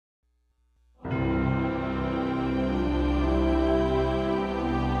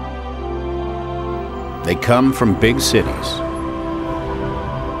They come from big cities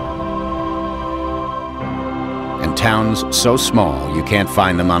and towns so small you can't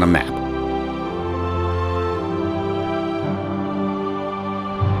find them on a map.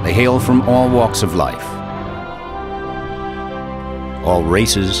 They hail from all walks of life, all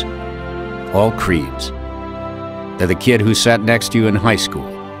races, all creeds. They're the kid who sat next to you in high school,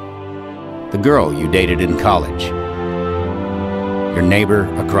 the girl you dated in college, your neighbor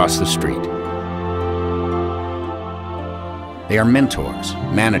across the street. They are mentors,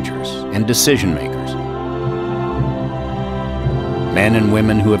 managers, and decision makers. Men and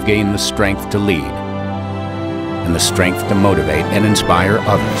women who have gained the strength to lead and the strength to motivate and inspire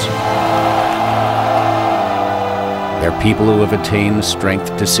others. They're people who have attained the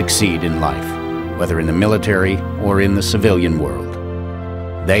strength to succeed in life, whether in the military or in the civilian world.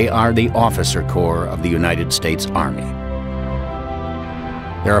 They are the officer corps of the United States Army.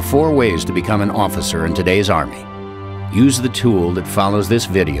 There are 4 ways to become an officer in today's Army. Use the tool that follows this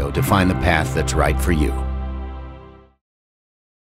video to find the path that's right for you.